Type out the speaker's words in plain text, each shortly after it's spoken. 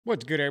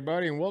What's good,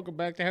 everybody, and welcome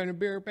back to Having a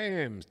Beer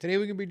Bams. Today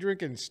we're going to be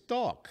drinking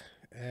Stalk,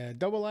 a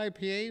double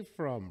IPA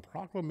from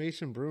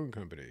Proclamation Brewing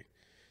Company.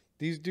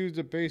 These dudes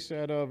are based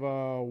out of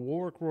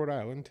Warwick, Rhode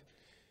Island,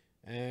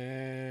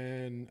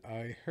 and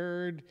I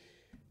heard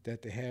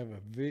that they have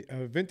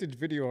a vintage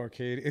video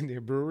arcade in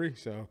their brewery,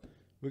 so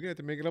we're going to have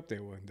to make it up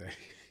there one day.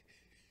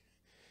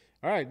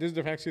 All right, this is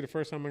actually the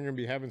first time I'm going to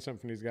be having something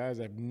from these guys.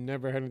 I've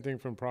never had anything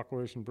from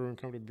Proclamation Brewing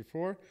Company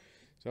before,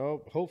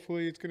 so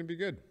hopefully it's going to be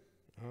good.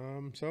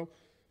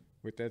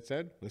 With that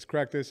said, let's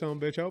crack this son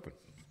bitch open.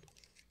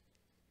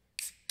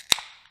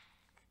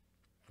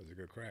 That was a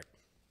good crack.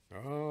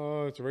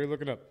 Oh, it's already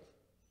looking up.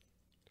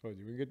 Told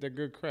you, we can get that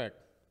good crack.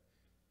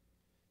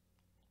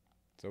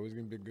 It's always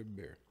going to be a good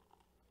beer.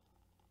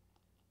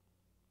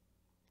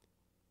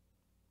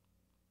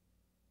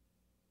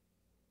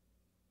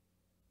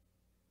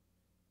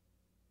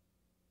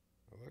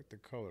 I like the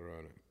color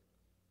on it.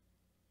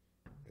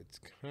 It's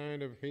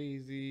kind of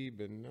hazy,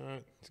 but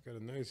not. It's got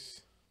a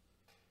nice,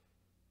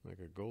 like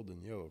a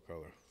golden yellow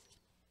color.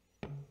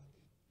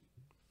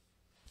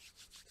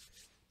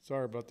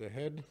 Sorry about the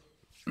head.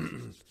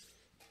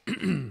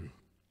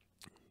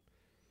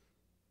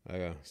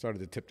 I started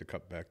to tip the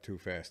cup back too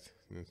fast.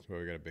 That's why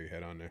we got a big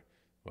head on there.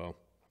 Well,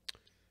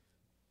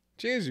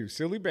 cheers, you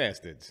silly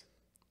bastards.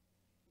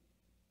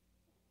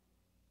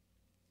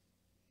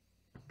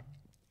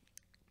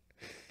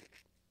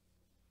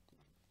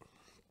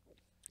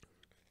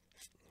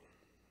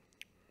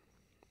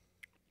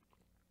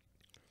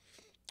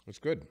 It's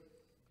good.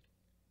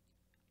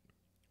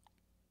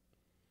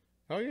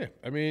 Oh yeah,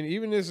 I mean,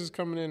 even this is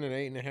coming in at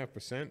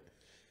 8.5%.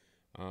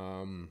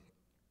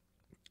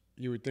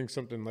 You would think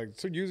something like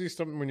so. Usually,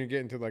 something when you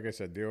get into, like I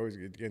said, they always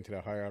get into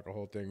the high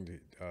alcohol thing.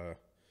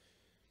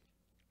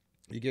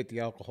 You get the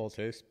alcohol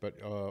taste,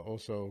 but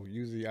also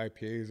usually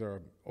IPAs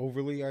are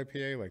overly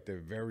IPA, like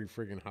they're very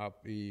friggin'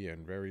 hoppy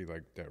and very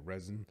like that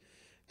resin.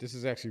 This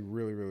is actually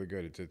really, really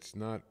good. It's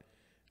not.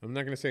 I'm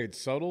not gonna say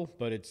it's subtle,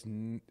 but it's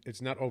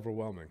not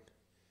overwhelming.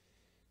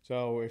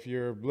 So if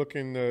you're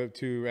looking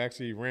to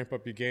actually ramp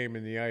up your game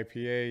in the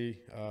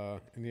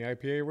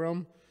IPA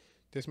realm,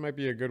 this might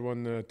be a good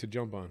one to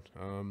jump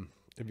on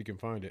if you can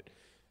find it.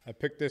 I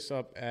picked this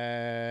up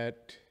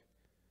at.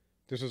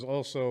 This is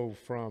also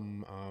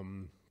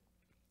from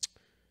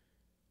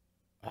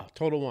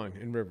Total Wine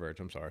in River Edge.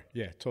 I'm sorry,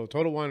 yeah,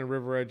 Total Wine in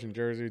River Edge in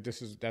Jersey.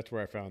 That's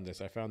where I found this.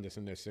 I found this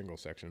in their single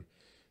section,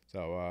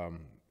 so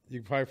you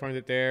can probably find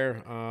it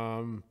there.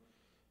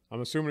 I'm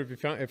assuming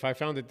if I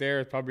found it there,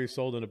 it's probably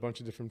sold in a bunch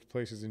of different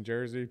places in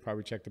Jersey.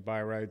 Probably check the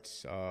buy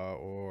rights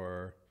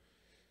or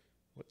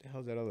what the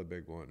hell's that other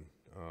big one?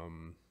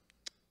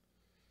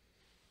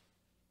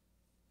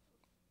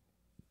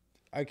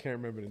 I can't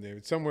remember the name.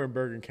 It's somewhere in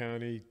Bergen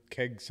County,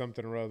 Keg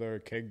something or other,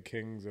 Keg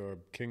Kings or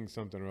King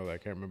something or other. I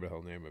can't remember the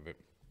whole name of it.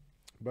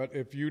 But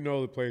if you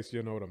know the place,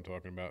 you'll know what I'm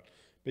talking about.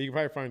 But you can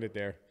probably find it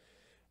there.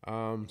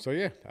 So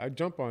yeah, I'd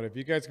jump on it. If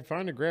you guys can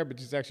find it, grab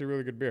it. It's actually a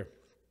really good beer.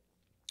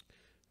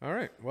 All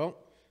right. Well,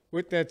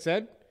 with that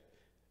said,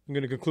 I'm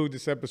going to conclude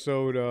this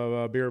episode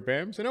of Beer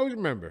Bams. And always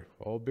remember,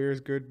 all beer is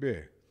good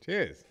beer.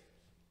 Cheers.